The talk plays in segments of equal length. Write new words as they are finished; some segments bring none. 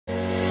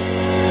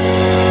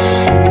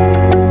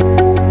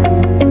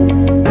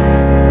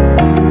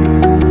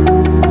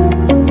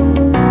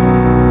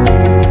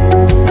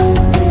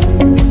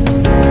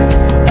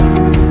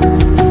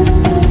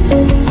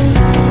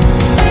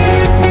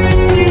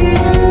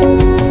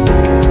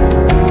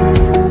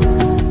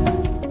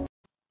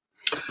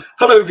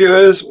Hello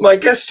viewers, my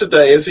guest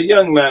today is a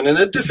young man in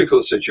a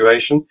difficult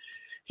situation.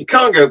 He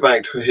can't go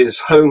back to his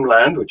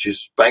homeland, which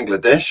is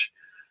Bangladesh,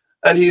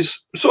 and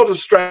he's sort of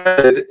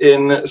stranded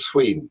in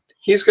Sweden.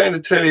 He's going to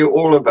tell you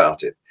all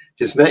about it.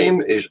 His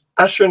name is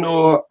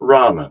Ashanour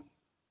Rahman.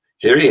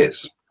 Here he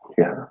is.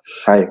 Yeah.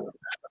 Hi.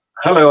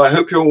 Hello, I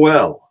hope you're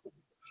well.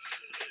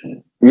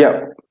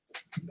 Yeah.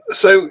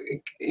 So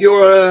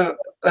you're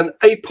an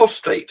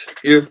apostate.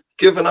 You've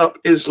given up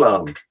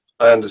Islam,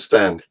 I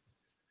understand.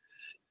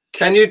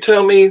 Can you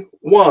tell me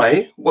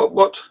why?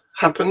 What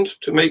happened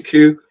to make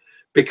you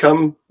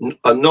become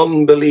a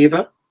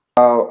non-believer?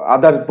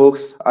 Other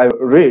books I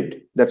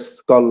read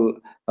that's called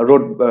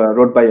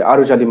wrote by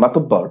Arujali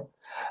Matubbar.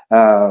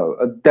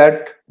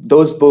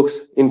 Those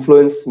books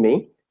influenced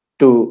me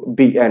to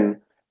be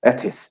an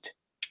atheist.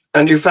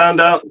 And you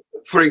found out,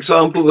 for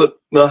example, that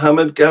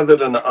Muhammad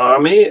gathered an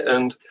army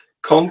and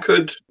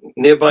conquered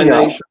nearby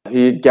nations?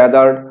 He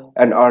gathered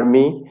an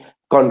army,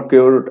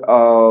 conquered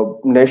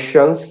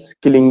nations,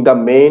 killing the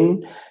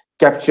men,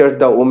 captured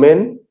the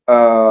women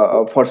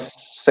for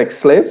sex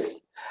slaves.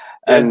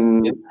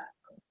 And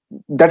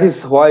that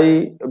is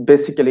why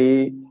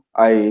basically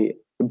I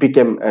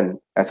became an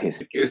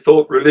atheist. You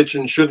thought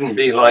religion shouldn't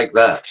be like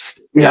that?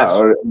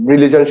 Yeah,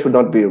 religion should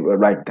not be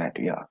like that,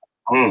 yeah.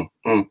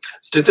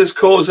 Did this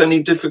cause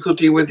any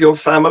difficulty with your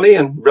family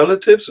and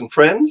relatives and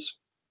friends?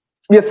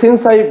 Yeah,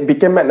 since I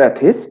became an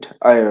atheist,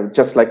 I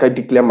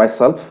declare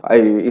myself,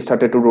 I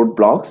started to write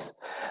blogs.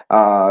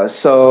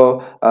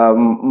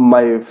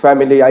 My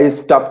family, I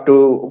stopped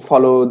to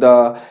follow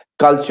the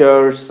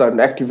cultures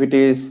and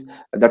activities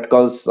that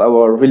cause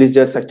our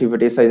religious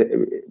activities. I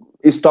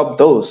stopped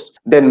those.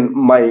 Then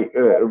my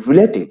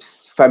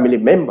relatives, family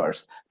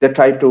members, they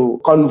try to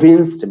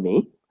convince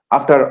me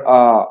after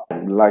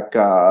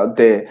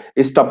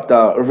they stopped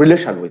the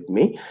relation with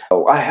me.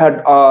 I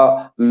had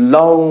a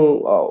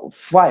long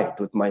fight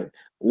with my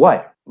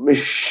wife.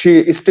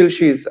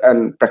 She's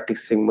a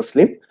practicing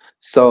Muslim.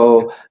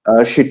 So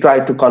she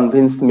tried to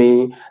convince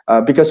me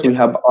because we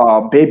have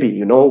a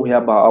baby, we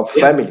have a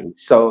family.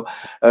 So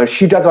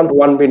she doesn't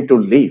want me to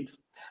live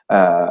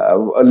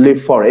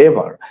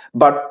forever.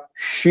 But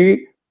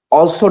she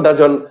also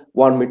doesn't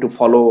want me to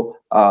follow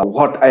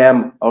what I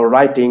am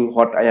writing,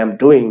 what I am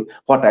doing,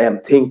 what I am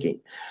thinking.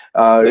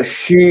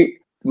 She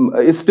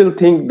still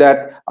think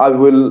that I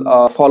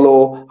will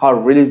follow her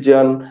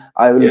religion.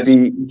 I will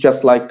be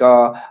just like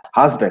a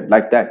husband,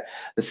 like that.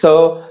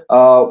 So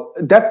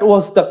that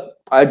was the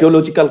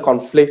ideological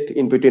conflict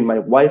in between my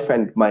wife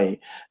and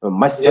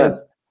myself.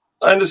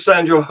 I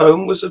understand your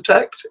home was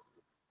attacked?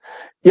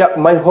 Yeah,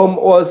 my home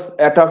was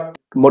attacked.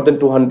 More than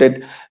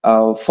 200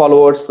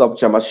 followers of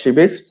Jamaat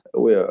Shibir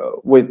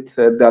with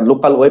the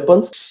local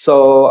weapons.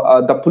 So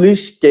the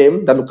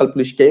local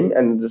police came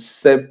and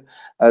saved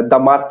the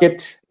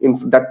market in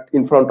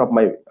front of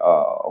my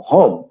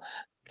home.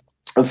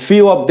 A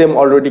few of them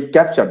already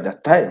captured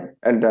that time,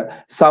 and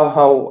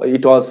somehow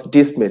it was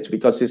dismissed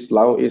because it's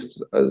now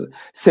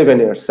 7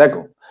 years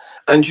ago.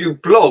 And you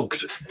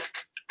blogged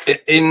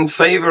in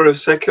favor of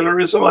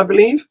secularism, I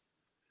believe?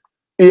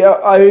 Yeah,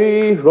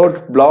 I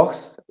wrote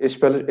blogs,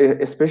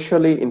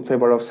 especially in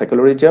favor of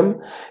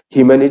secularism,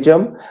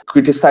 humanism,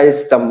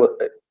 criticized the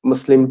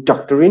Muslim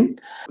doctrine,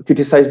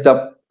 criticized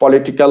the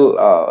political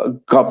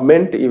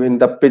government, even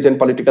the present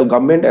political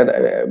government, and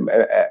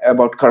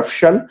about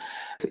corruption.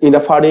 In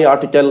a funny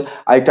article,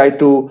 I try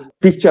to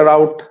picture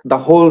out the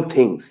whole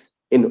things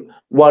in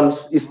one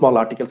small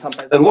article.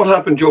 And what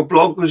happened? Your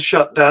blog was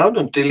shut down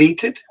and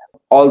deleted?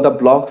 All the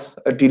blogs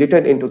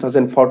deleted in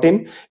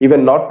 2014.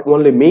 Even not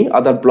only me,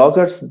 other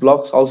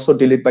blogs also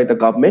deleted by the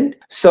government.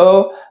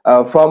 So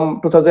from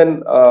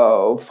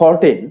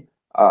 2014,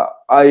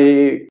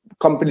 I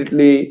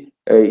completely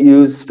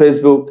use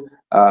Facebook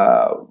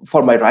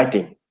for my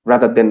writing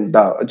rather than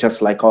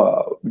just like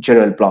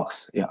general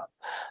blogs. Yeah.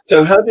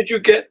 So how did you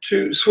get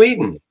to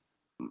Sweden?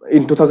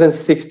 In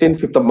 2016,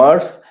 5th of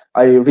March,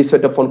 I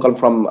received a phone call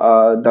from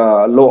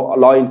the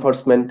law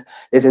enforcement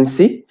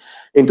agency.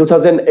 In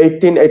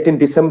 2018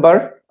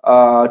 December,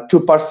 two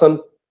persons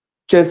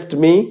chased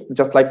me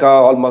just like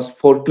almost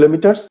 4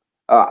 kilometers.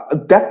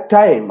 That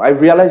time, I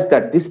realized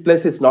that this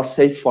place is not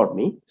safe for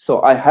me,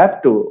 so I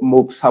have to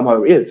move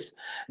somewhere else.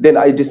 Then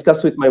I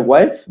discussed with my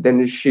wife.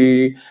 Then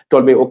she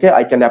told me, okay,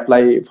 I can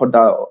apply for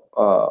the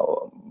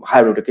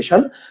higher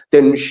education.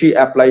 Then she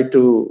applied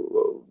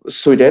to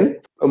Sweden,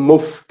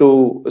 moved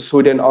to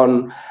Sweden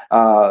on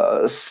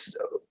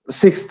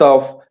 6th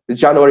of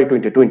January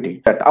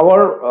 2020.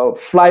 Our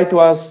flight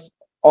was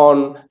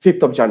on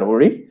 5th of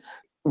January,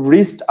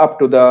 reached up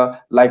to the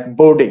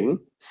boarding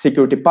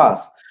security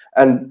pass,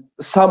 and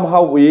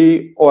somehow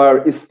we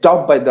were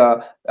stopped by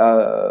the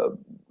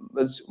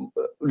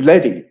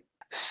lady.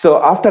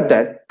 So after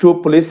that,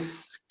 2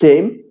 police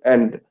came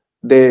and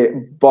they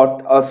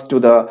brought us to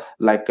the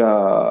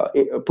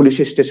police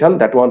station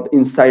that was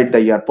inside the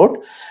airport,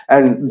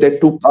 and they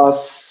took a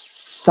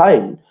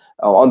sign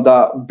on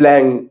the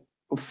blank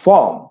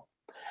form,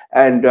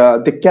 and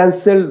they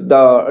canceled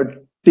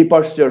the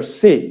departure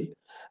seal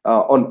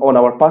on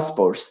our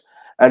passports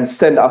and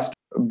sent us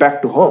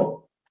back to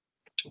home.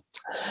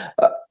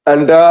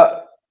 And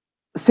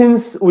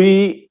since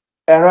we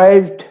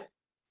arrived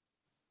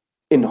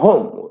in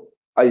home,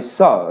 I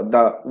saw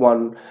the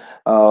one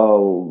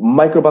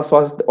microbus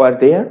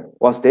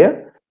was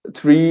there.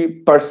 3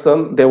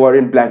 person, they were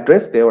in black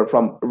dress. They were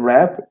from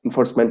RAB,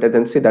 Enforcement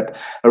Agency, that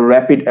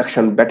Rapid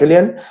Action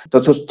Battalion.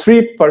 So those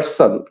 3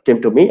 person came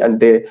to me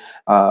and they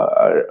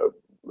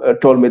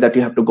told me that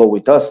you have to go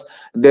with us.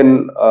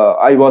 Then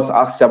I was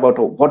asked about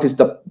what is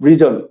the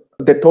reason.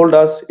 They told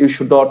us you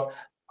should not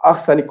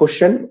ask any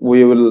question.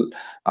 We will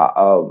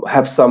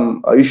have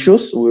some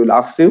issues. We will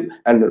ask you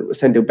and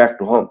send you back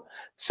to home.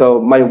 So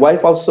my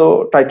wife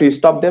also tried to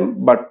stop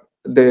them, but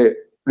they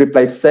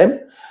replied same.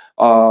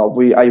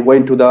 I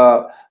went to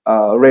the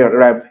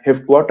RAB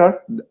headquarters.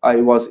 I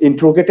was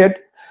interrogated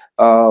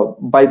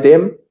by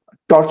them,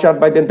 tortured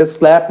by them. They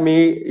slapped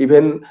me.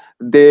 Even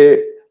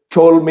they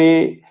told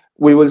me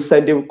we will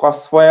send you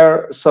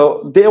crossfire.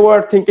 So they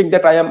were thinking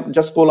that I am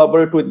just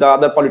collaborate with the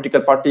other political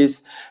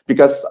parties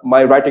because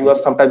my writing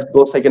was sometimes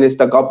goes against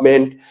the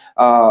government,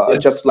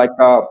 just like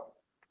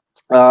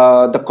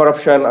the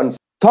corruption, and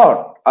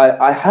thought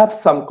I have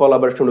some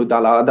collaboration with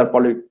other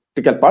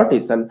political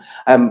parties and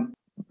I'm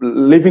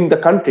leaving the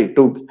country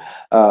to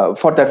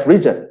for that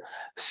reason.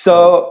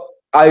 So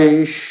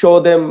I show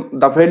them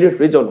the valid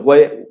reason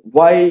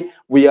why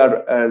we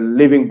are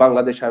leaving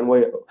Bangladesh and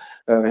we're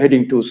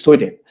heading to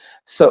Sweden.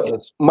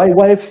 So my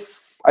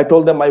wife, I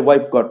told them my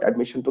wife got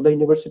admission to the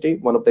university,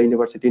 one of the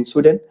university in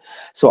Sweden.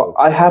 So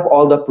I have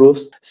all the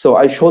proofs. So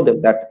I show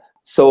them that.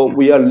 So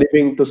we are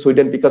leaving to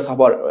Sweden because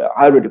of our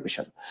higher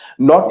education,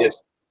 not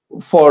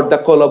for the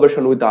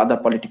collaboration with the other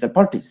political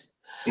parties.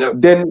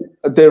 Then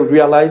they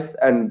realized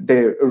and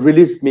they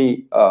released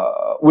me.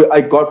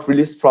 I got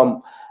released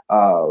from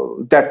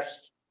that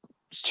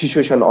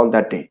situation on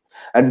that day.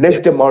 And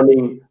next day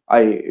morning,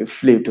 I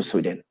flew to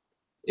Sweden.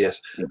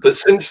 Yes. But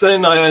since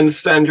then, I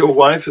understand your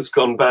wife has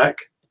gone back.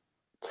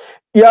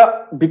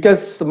 Yeah,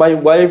 because my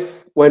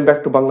wife went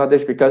back to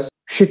Bangladesh because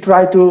she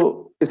tried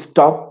to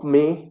stop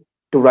me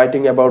to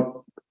writing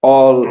about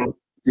all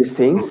these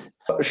things.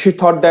 She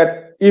thought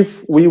that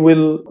if we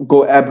will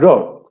go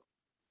abroad,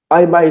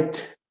 I might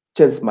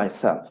change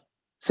myself.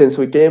 Since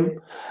we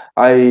came,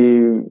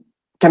 I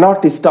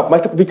cannot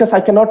stop because I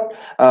cannot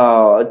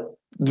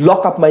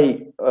lock up my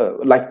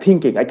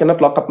thinking. I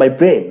cannot lock up my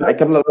brain. I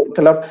cannot.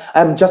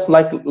 I'm just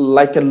like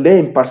a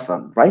lame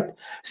person, right?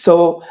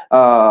 So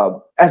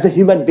as a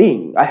human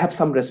being, I have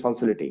some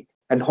responsibility.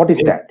 And what is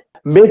that?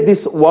 Make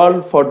this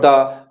world for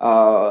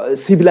the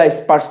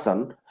civilized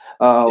person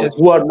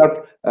who are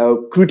not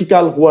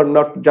critical, who are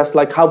not just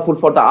like harmful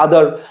for the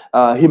other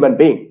human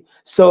being.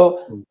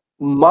 So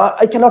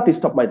I cannot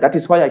stop that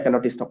is why I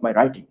cannot stop my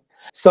writing.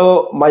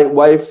 So my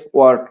wife,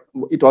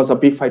 it was a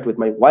big fight with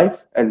my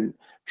wife, and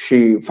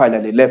she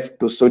finally left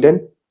to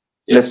Sweden,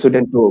 left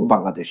Sweden to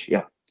Bangladesh.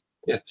 Yeah.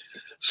 Yes.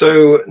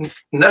 So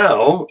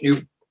now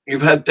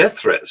you've had death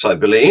threats, I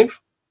believe.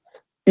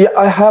 Yeah,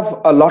 I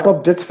have a lot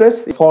of death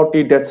threats.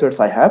 40 death threats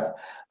I have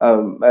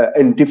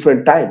in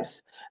different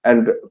times,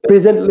 and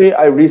presently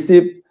I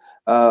receive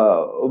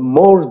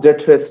more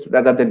death threats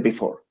rather than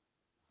before.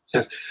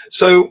 Yes.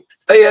 So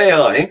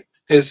AAI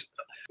is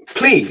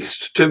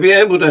pleased to be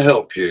able to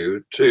help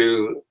you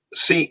to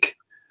seek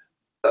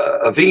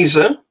a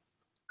visa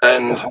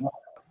and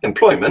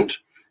employment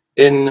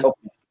in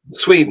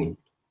Sweden.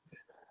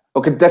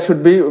 Okay, that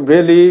should be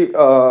really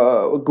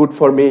good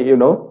for me,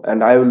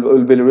 and I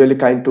will be really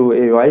kind to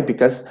AAI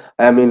because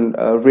I am in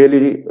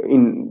really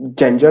in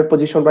danger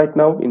position right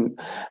now,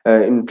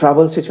 in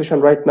travel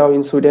situation right now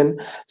in Sweden.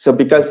 So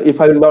because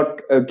if I will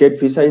not get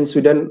visa in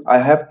Sweden, I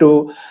have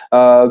to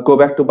go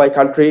back to my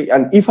country,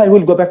 and if I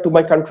will go back to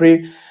my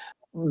country,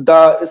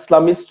 the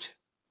Islamists,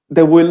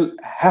 they will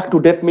have to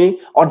death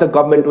me, or the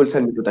government will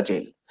send me to the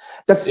jail.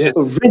 That's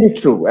really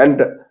true,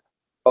 and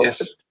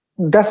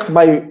that's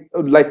my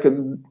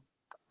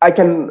I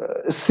can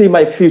see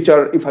my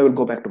future if I will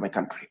go back to my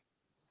country.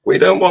 We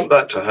don't want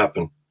that to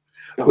happen.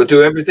 We'll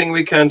do everything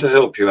we can to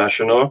help you,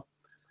 Ashanour.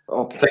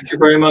 Okay. Thank you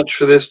very much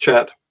for this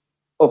chat.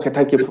 Okay,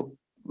 thank you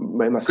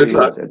very much. Good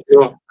luck with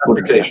your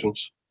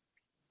applications.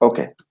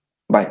 Okay,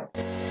 bye.